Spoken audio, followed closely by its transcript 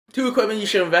2 equipment you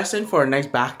should invest in for a nice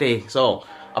back day. So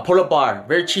a pull-up bar,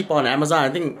 very cheap on Amazon. I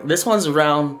think this one's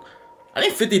around, I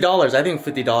think $50. I think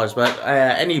 $50, but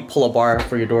any pull-up bar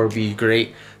for your door would be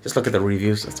great. Just look at the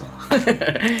reviews, that's all.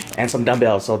 And some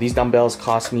dumbbells. So these dumbbells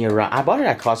cost me around, I bought it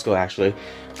at Costco actually.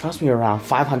 It cost me around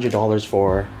 $500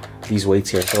 for these weights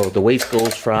here. So the weight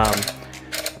goes from,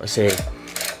 let's say,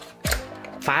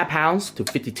 5 pounds to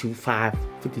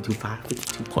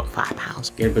 52.5 pounds.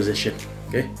 Get in position,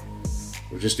 okay?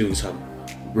 We're just doing some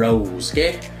rows,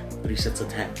 okay? 3 sets of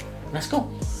 10. Let's go.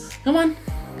 Come on,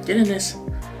 get in this.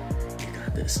 You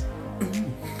got this.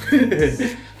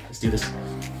 Let's do this.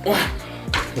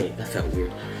 Wait, that felt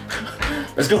weird.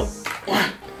 Let's go.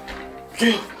 1,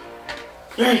 2,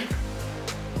 3,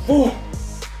 4,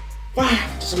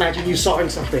 5. Just imagine you sawing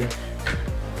something.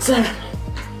 7,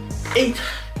 8,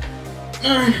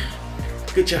 9.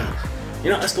 Good job. You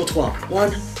know, let's go 12.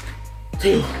 1,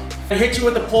 2. I hit you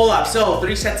with the pull-up. So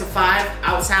 3 sets of 5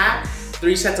 outside,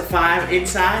 3 sets of 5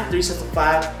 inside, 3 sets of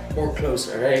 5 more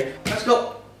closer. Right? Let's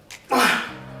go.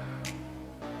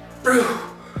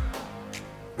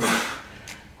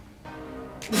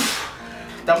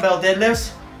 Dumbbell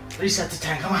deadlifts. 3 sets of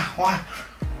 10. Come on. 1.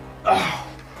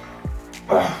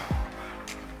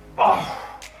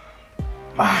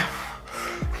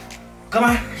 Come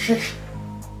on. 6,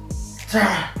 7,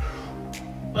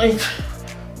 8.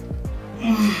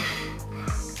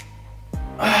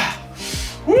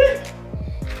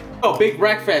 Oh, big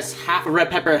breakfast. Half a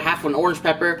red pepper, half an orange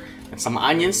pepper, and some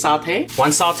onions saute.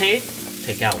 1 saute,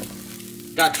 take out.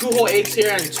 Got 2 whole eggs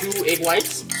here and 2 egg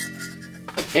whites.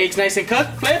 Eggs nice and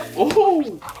cooked, flip.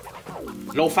 Ooh.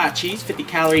 Low fat cheese, 50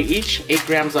 calories each, 8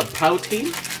 grams of protein,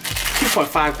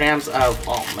 2.5 grams of,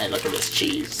 oh man, look at this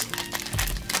cheese.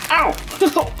 Ow!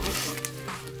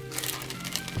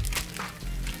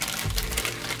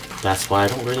 That's why I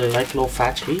don't really like low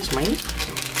fat cheese, man.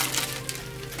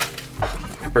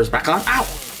 Peppers back on. Ow!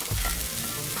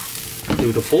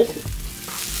 Beautiful.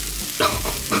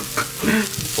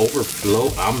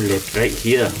 Overflow omelet right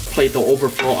here. Plate the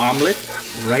overflow omelet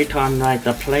right on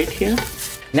the plate here.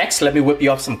 Next, let me whip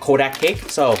you up some Kodak cake.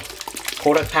 So,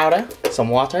 Kodak powder, some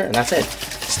water, and that's it.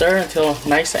 Stir until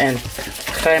nice and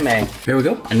creme. Here we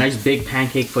go. A nice big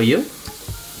pancake for you.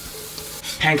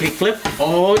 Pancake flip.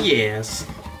 Oh yes.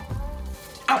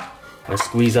 Ow. Let's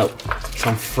squeeze out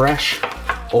some fresh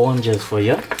oranges for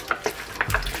you.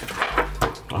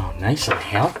 Oh, nice and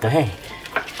healthy.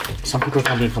 Some people are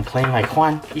gonna be complaining like,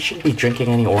 Juan, you shouldn't be drinking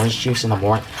any orange juice in the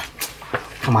morning.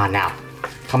 Come on now.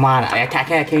 Come on, I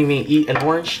can't even eat an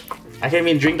orange. I can't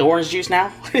even drink the orange juice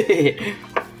now.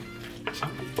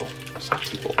 Some people.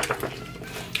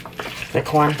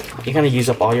 Like, Juan, you're gonna use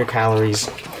up all your calories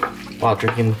while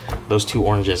drinking those 2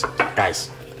 oranges. Guys,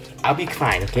 I'll be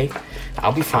fine, okay?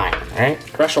 I'll be fine, alright?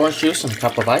 Fresh orange juice and a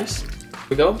cup of ice. Here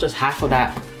we go, just half of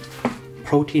that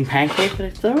protein pancake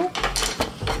right there.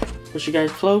 Push you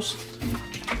guys close.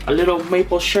 A little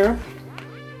maple syrup.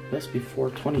 That's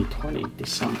before 2020,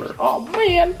 December. Oh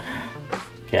man!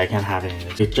 Okay, I can't have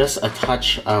anything. Just a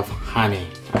touch of honey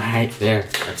right there.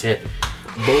 That's it.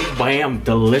 Boom, bam,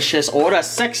 delicious. Order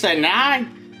 69.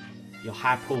 Your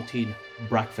high protein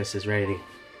breakfast is ready,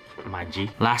 my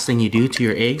G. Last thing you do to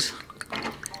your eggs,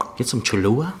 get some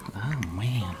Cholula. Oh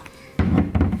man.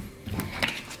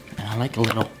 And I like a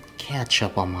little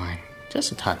ketchup on mine.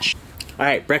 Just a touch. All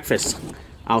right, breakfast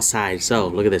outside. So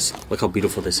look at this. Look how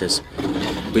beautiful this is.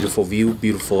 Beautiful view,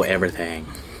 beautiful everything.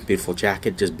 Beautiful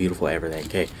jacket, just beautiful everything.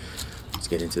 Okay, let's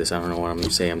get into this. I don't know what I'm gonna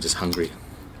say. I'm just hungry.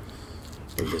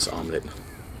 Look at this omelet,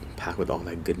 packed with all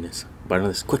that goodness. Bite on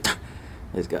this, quick.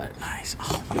 This guy, nice.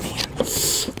 Oh man,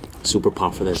 super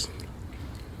pumped for this.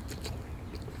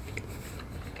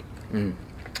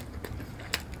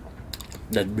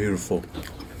 That's beautiful.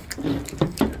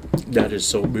 That is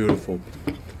so beautiful.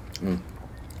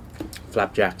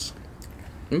 Flapjacks.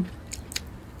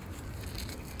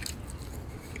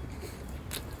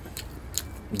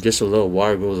 Just a little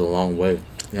water goes a long way,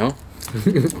 you know?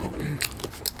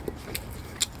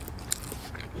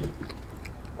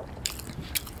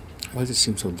 Why does it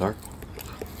seem so dark?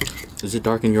 Is it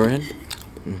dark in your end?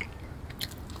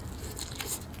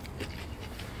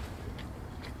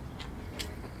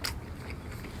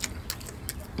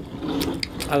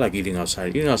 I like eating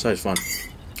outside. Eating outside is fun.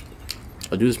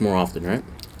 I'll do this more often, right?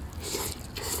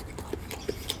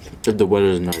 If the weather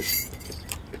is nice.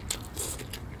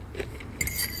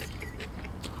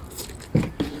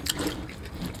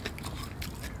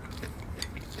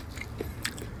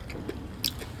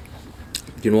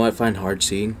 You know what I find hard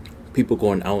seeing? People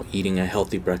going out eating a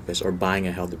healthy breakfast or buying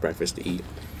a healthy breakfast to eat.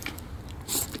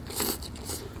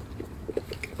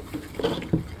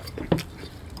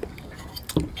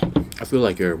 feel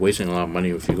like you're wasting a lot of money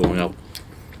if you're going out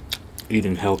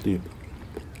eating healthy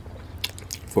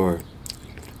for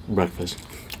breakfast.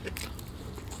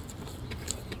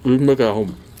 You can make it at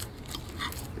home.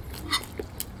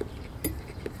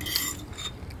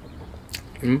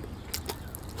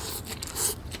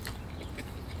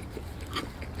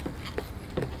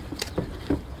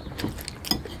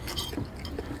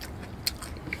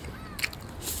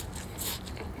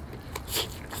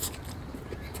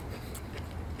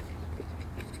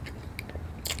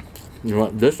 You know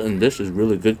what? This and this is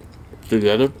really good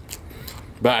together,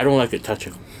 but I don't like it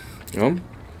touching. You know?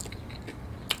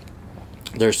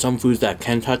 There's some foods that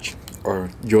can touch or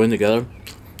join together,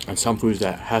 and some foods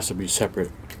that has to be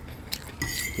separate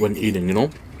when eating, you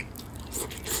know?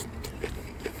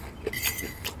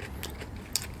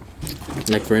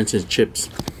 Like for instance, chips.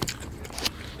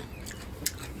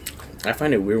 I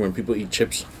find it weird when people eat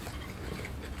chips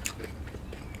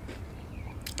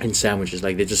in sandwiches.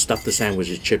 Like they just stuff the sandwich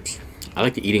with chips. I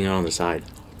like eating it on the side.